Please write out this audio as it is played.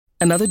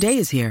Another day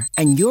is here,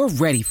 and you're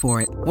ready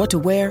for it. What to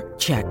wear?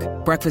 Check.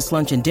 Breakfast,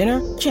 lunch, and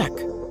dinner? Check.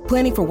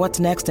 Planning for what's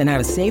next and how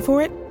to save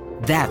for it?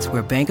 That's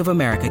where Bank of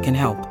America can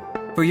help.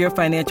 For your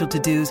financial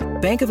to-dos,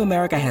 Bank of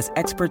America has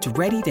experts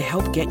ready to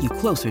help get you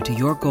closer to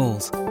your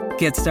goals.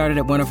 Get started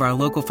at one of our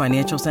local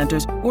financial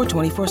centers or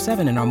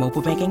 24/7 in our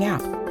mobile banking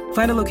app.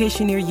 Find a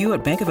location near you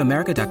at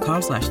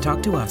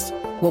bankofamerica.com/talktous.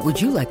 What would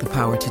you like the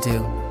power to do?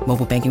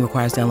 Mobile banking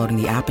requires downloading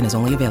the app and is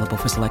only available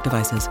for select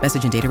devices.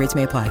 Message and data rates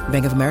may apply.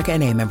 Bank of America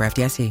N.A., member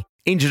FDIC.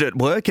 Injured at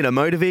work in a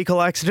motor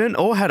vehicle accident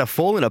or had a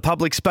fall in a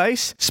public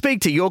space?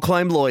 Speak to Your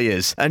Claim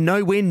Lawyers, a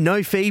no-win,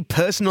 no-fee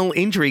personal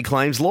injury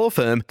claims law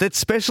firm that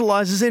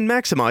specialises in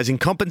maximising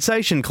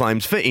compensation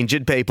claims for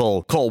injured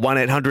people. Call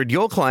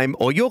 1-800-YOUR-CLAIM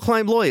or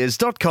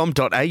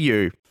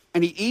yourclaimlawyers.com.au.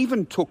 And he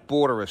even took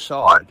Border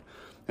aside,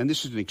 and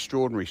this is an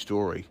extraordinary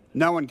story.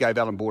 No one gave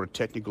Allan Border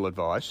technical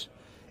advice,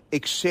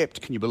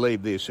 except, can you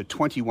believe this, a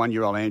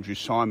 21-year-old Andrew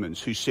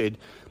Simons who said,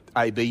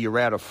 AB, you're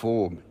out of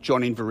form.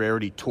 John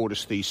Inverarity taught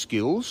us these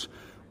skills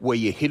where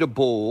you hit a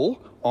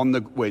ball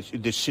where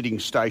they're sitting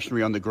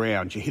stationary on the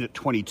ground. You hit it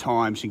 20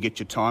 times and get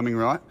your timing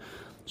right.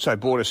 So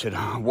Border said,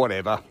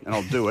 whatever, and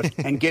I'll do it.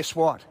 And guess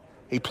what?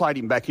 He played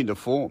him back into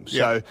form.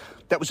 Yeah. So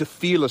that was a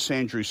fearless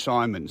Andrew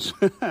Simons.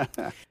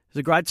 It's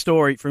a great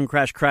story from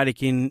Crash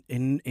Craddock in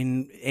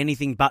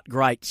anything but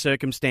great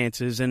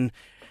circumstances, and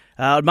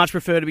I'd much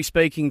prefer to be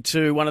speaking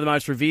to one of the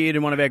most revered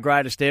and one of our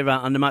greatest ever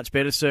under much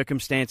better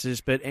circumstances,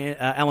 but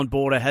Allan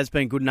Border has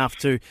been good enough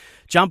to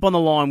jump on the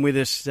line with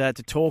us to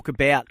talk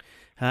about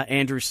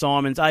Andrew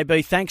Simons.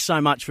 AB, thanks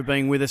so much for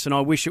being with us, and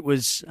I wish it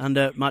was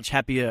under much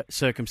happier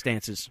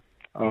circumstances.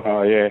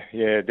 Oh yeah,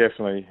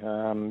 definitely.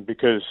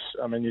 Because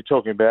I mean, you're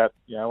talking about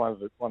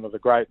one of the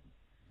great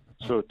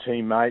sort of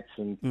teammates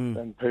and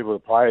people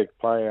that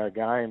play our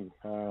game.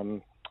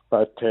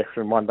 Both Test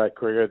and one day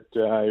cricket. He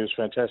was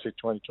fantastic.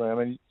 2020. I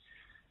mean,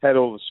 he had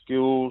all the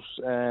skills,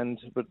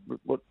 but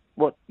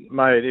what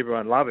made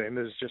everyone love him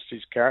is just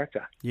his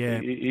character. Yeah,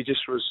 he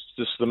just was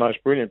just the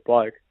most brilliant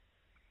bloke.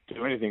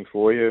 Do anything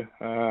for you.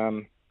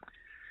 You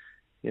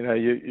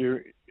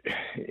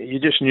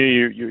just knew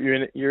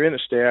you're in a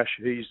stoush.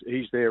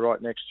 He's there right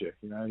next to you.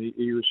 You know,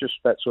 he was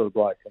just that sort of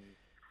bloke, and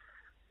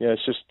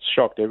it's just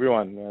shocked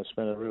everyone. It's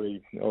been a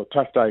really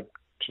tough day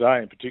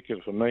today, in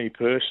particular for me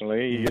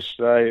personally.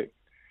 Yesterday,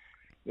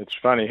 it's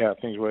funny how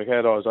things work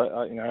out. I was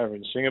over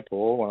in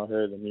Singapore when I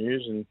heard the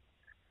news, and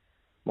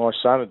my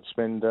son had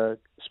spent a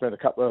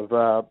couple of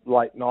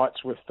late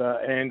nights with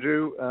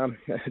Andrew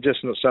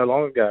just not so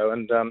long ago,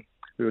 and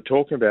we were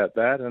talking about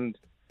that, and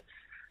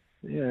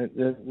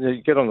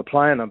you get on the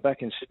plane. I'm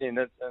back in Sydney, and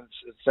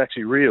it's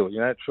actually real. You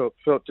know, it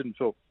didn't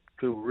feel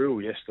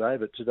real yesterday,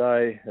 but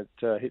today it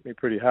hit me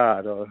pretty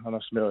hard. I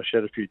must admit I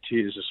shed a few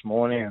tears this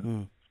morning.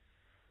 And,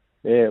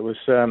 it was.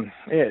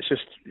 It's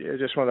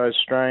just one of those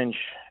strange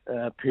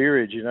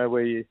periods,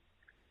 where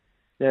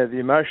the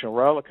emotional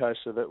roller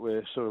coaster that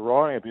we're sort of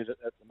riding a bit at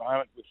the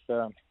moment with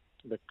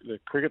the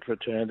cricket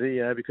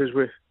fraternity, because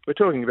we're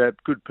talking about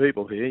good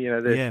people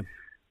here. They're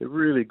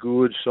really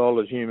good,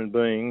 solid human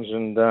beings,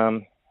 and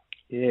as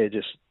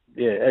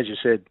you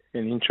said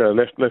in the intro,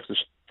 left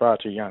us far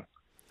too young.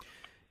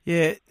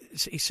 Yeah,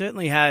 he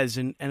certainly has,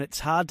 and it's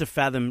hard to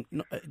fathom.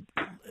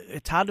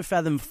 It's hard to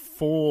fathom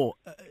four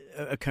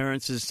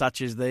occurrences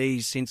such as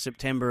these since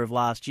September of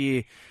last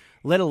year,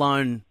 let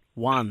alone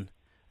one,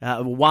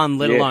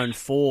 alone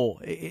four.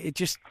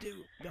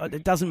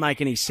 It doesn't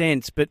make any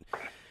sense,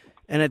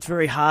 and it's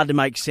very hard to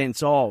make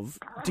sense of.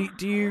 Do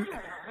you?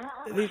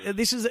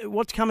 This is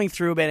what's coming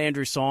through about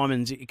Andrew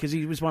Simons, because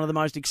he was one of the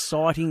most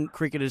exciting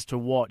cricketers to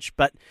watch,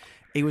 but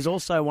he was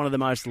also one of the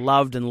most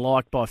loved and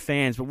liked by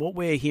fans. But what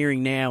we're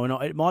hearing now, and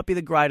it might be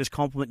the greatest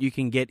compliment you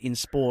can get in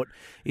sport,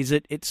 is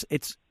that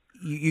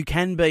you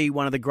can be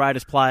one of the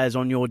greatest players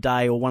on your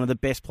day, or one of the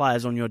best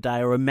players on your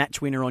day, or a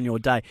match winner on your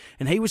day.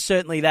 And he was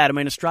certainly that. I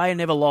mean, Australia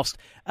never lost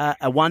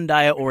a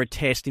one-dayer or a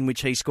test in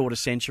which he scored a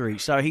century.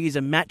 So he is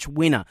a match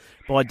winner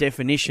by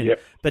definition. Yep.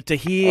 But to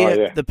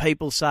hear the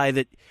people say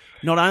that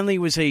not only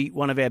was he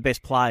one of our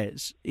best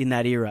players in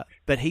that era,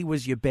 but he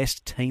was your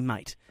best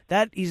teammate.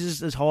 That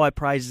is as high a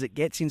praise as it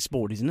gets in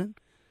sport, isn't it?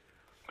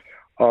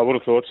 I would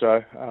have thought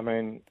so. I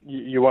mean,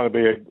 you want to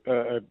be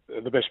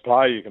the best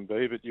player you can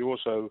be, but you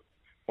also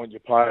want your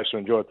players to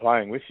enjoy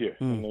playing with you.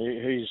 And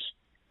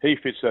he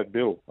fits that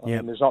bill. I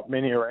mean, there's not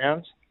many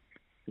around.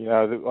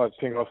 I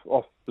think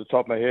off the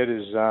top of my head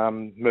is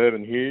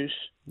Mervyn Hughes.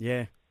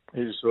 Yeah.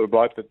 He's the sort of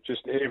bloke that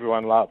just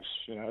everyone loves.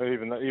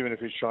 Even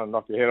if he's trying to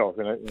knock your head off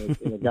in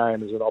a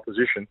game as an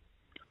opposition.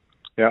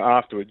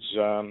 Afterwards,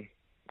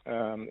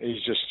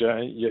 he's just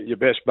your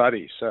best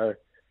buddy. So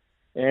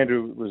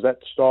Andrew was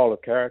that style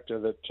of character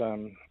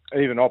that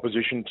even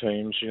opposition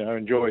teams,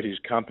 enjoyed his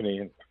company.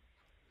 And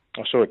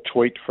I saw a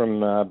tweet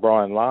from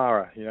Brian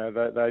Lara.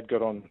 They'd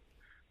got on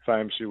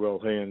famously well,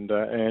 he and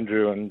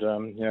Andrew, and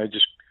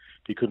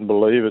he couldn't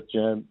believe it.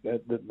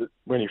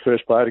 When he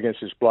first played against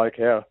this bloke,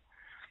 how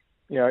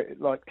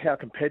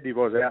competitive he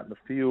was out in the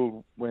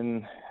field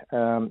when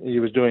he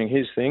was doing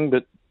his thing,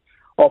 but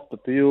off the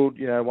field,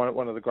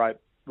 one of the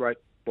great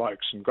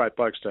blokes and great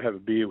blokes to have a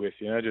beer with.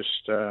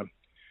 Just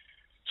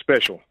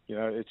special.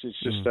 It's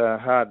just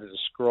hard to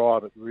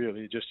describe it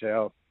really, just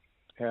how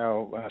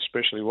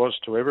special he was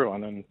to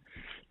everyone, and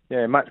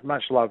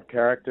much loved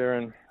character,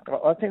 and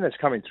I think that's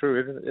coming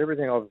through.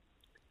 Everything I've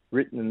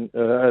written,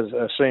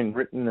 seen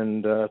written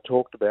and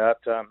talked about,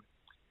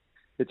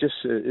 it just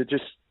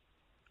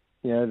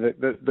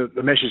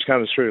the message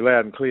comes through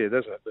loud and clear,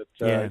 doesn't it?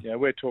 That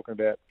we're talking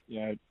about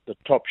the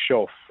top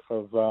shelf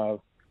of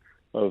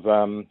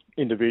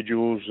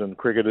individuals and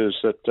cricketers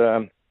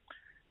that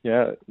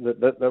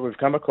we've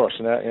come across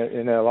in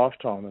our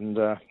lifetime, and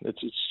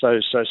it's so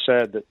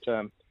sad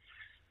that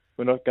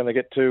we're not going to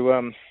get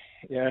to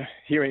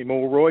hear any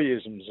more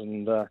Royisms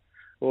and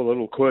all the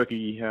little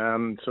quirky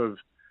sort of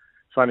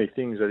funny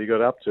things that he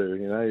got up to.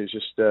 He's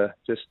just a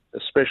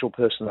special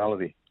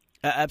personality.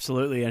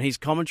 Absolutely, and his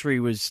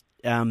commentary was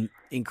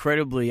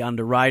incredibly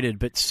underrated,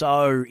 but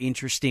so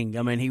interesting.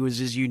 I mean, he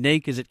was as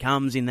unique as it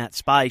comes in that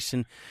space,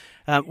 and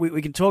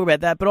we can talk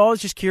about that. But I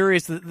was just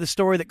curious, the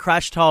story that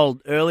Crash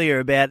told earlier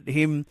about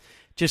him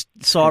just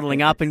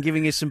sidling up and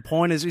giving us some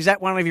pointers. Is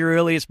that one of your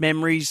earliest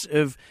memories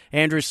of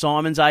Andrew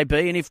Symonds,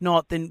 AB? And if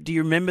not, then do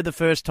you remember the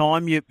first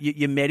time you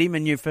met him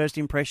and your first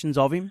impressions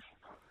of him?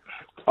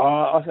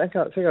 I think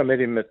I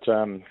met him at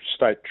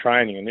state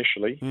training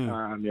initially.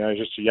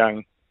 Just a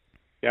young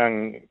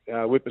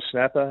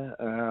whippersnapper,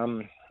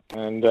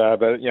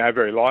 but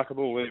very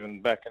likeable.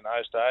 Even back in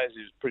those days,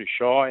 he was pretty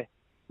shy,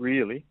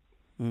 really.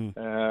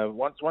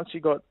 Once he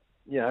got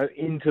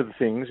into the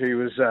things, he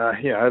was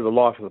the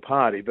life of the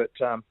party. But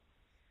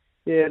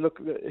he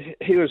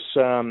was.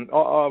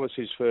 I was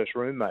his first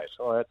roommate.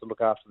 I had to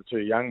look after the two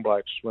young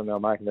blokes when they were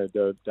making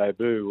their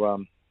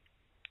debut.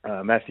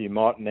 Matthew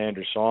Mott and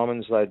Andrew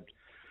Symonds. They'd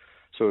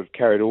sort of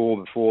carried all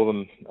before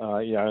them,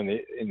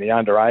 in the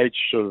underage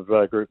sort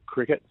of group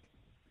cricket.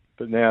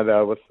 But now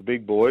they're with the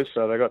big boys,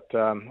 so they got.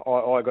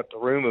 I got to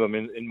room with them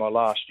in my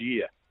last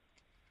year.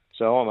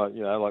 So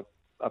I'm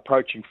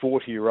approaching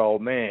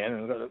 40-year-old man,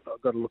 and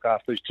I've got to look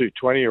after these two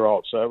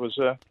 20-year-olds. So it was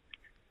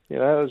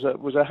it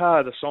was a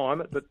hard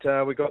assignment,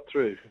 but we got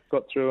through,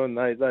 and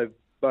they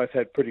both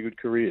had pretty good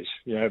careers.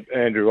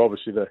 Andrew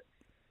obviously the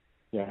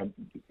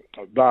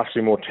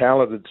vastly more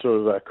talented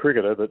sort of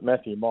cricketer, but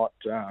Matthew Mott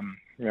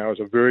was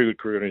a very good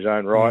cricketer in his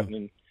own right,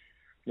 and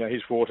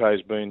his forte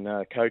has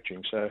been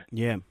coaching. So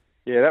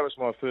that was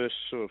my first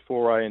sort of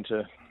foray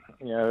into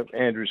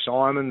Andrew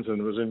Symonds, and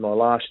it was in my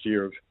last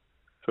year of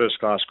first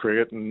class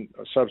cricket, and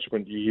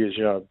subsequent years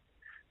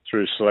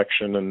through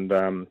selection, and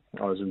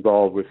I was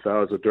involved with I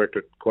was a director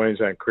at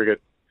Queensland Cricket,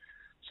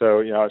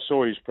 so I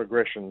saw his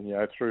progression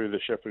through the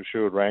Sheffield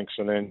Shield ranks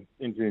and then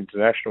into the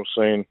international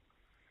scene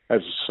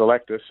as a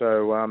selector.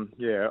 So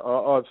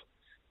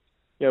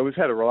we've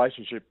had a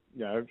relationship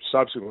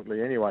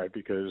subsequently anyway,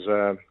 because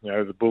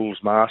the Bulls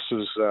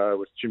Masters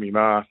with Jimmy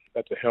Marr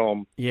at the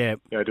helm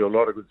do a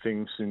lot of good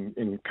things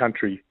in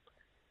country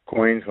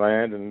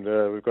Queensland, and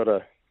we've got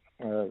a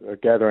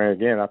gathering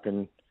again up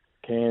in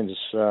Cairns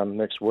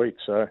next week.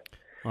 So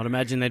I'd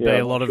imagine there'd be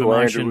a lot of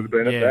emotion. Andrew would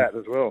have been at that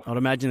as well. I'd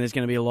imagine there's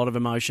going to be a lot of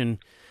emotion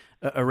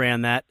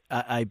around that,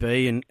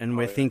 AB, and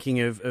we're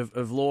thinking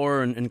of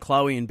Laura and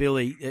Chloe and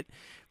Billy.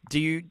 Do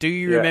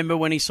you remember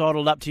when he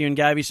sidled up to you and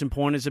gave you some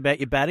pointers about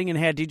your batting, and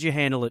how did you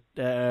handle it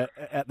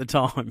at the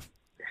time?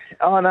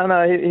 Oh,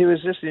 no, he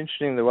was just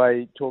interesting the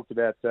way he talked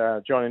about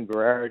John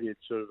Inverarity had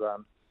sort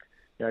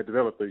of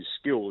developed these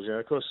skills.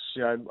 Of course,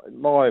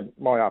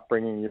 my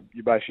upbringing,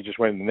 you basically just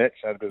went in the nets,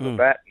 had a bit of a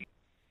bat.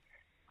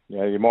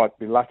 You might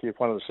be lucky if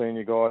one of the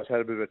senior guys had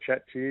a bit of a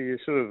chat to you. You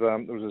sort of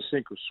it was a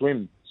sink or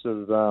swim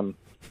sort of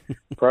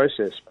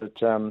process.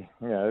 But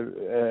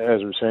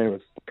as we've seen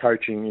with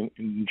coaching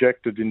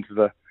injected into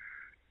the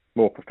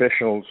more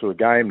professional sort of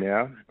game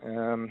now,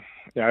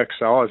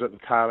 so I was at the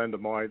tail end of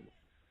my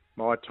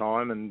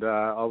time, and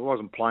I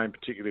wasn't playing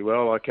particularly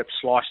well. I kept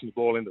slicing the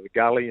ball into the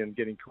gully and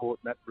getting caught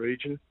in that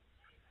region,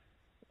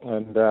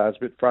 and it was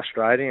a bit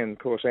frustrating. And of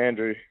course,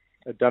 Andrew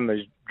had done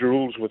these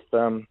drills with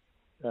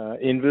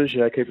Invers,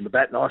 keeping the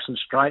bat nice and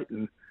straight,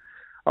 and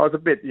I was a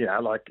bit,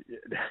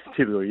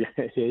 typical. You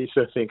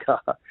sort of think,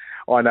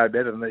 I know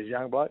better than these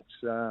young blokes.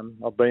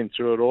 I've been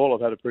through it all.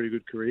 I've had a pretty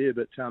good career,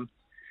 but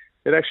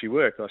it actually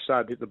worked. I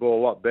started to hit the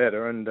ball a lot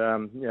better, and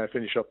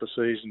finished off the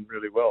season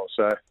really well.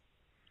 So,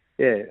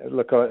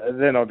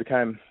 then I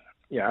became,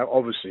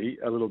 obviously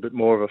a little bit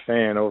more of a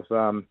fan of,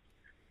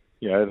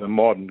 the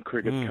modern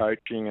cricket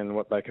coaching and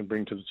what they can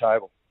bring to the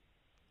table.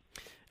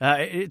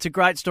 It's a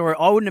great story.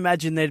 I wouldn't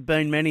imagine there'd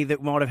been many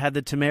that might have had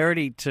the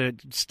temerity to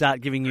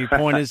start giving you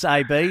pointers,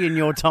 AB, in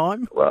your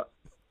time. Well,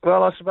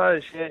 I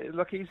suppose,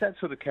 look, he's that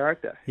sort of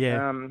character.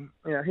 Yeah.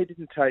 He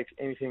didn't take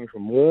anything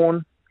from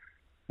Warne,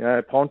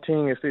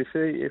 Ponting.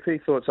 If he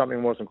thought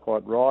something wasn't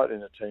quite right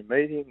in a team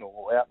meeting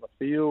or out in the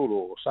field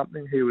or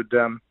something, he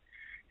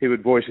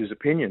would voice his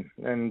opinion.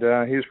 And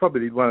he was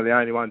probably one of the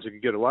only ones who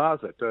could get away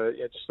with it.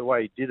 Just the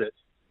way he did it.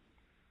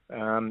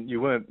 You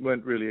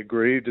weren't really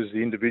aggrieved as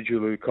the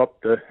individual who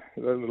copped a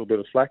little bit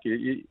of flack.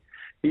 He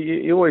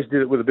always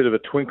did it with a bit of a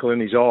twinkle in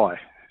his eye.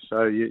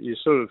 So you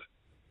sort of,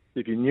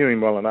 if you knew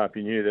him well enough,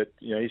 you knew that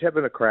he's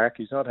having a crack.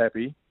 He's not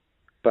happy,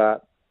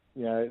 but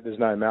there's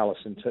no malice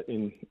meant.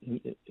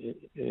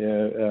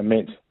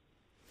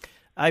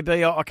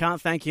 AB, I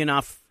can't thank you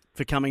enough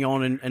for coming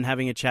on and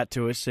having a chat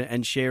to us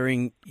and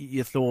sharing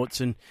your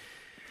thoughts and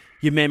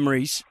your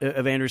memories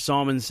of Andrew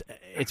Symonds.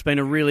 It's been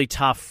a really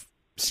tough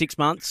 6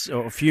 months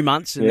or a few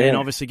months, and then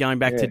obviously going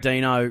back to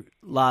Dino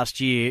last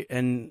year,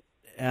 and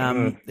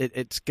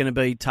it's going to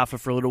be tougher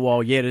for a little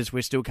while yet as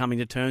we're still coming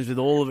to terms with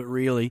all of it,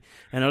 really.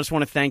 And I just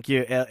want to thank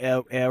you.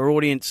 Our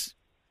audience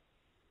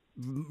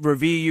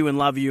revere you and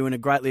love you and are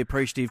greatly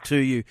appreciative to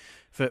you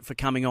for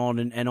coming on,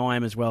 and I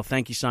am as well.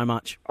 Thank you so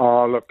much.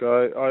 Oh, look,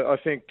 I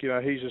think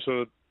he's a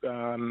sort of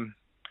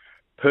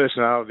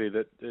personality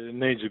that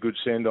needs a good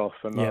send-off,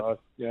 and all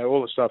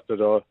the stuff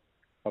that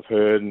I've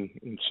heard and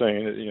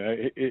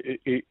seen,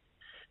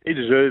 he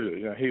deserves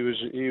it.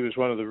 He was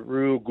one of the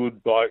real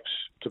good blokes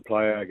to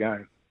play our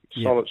game.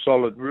 Real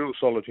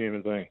solid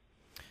human being.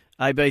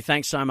 AB,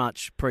 thanks so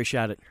much.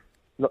 Appreciate it.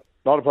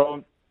 Not a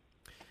problem.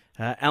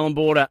 Allan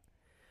Border,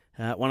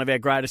 one of our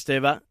greatest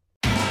ever.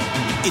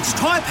 It's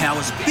Tyre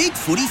Power's Big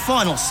Footy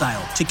Final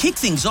Sale. To kick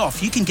things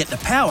off, you can get the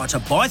power to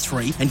buy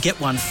 3 and get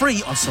 1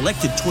 free on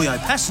selected Toyo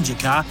passenger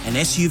car and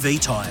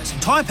SUV tyres.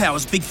 Tyre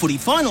Power's Big Footy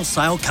Final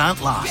Sale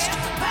can't last.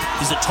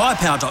 Visit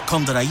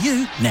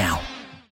tyrepower.com.au now.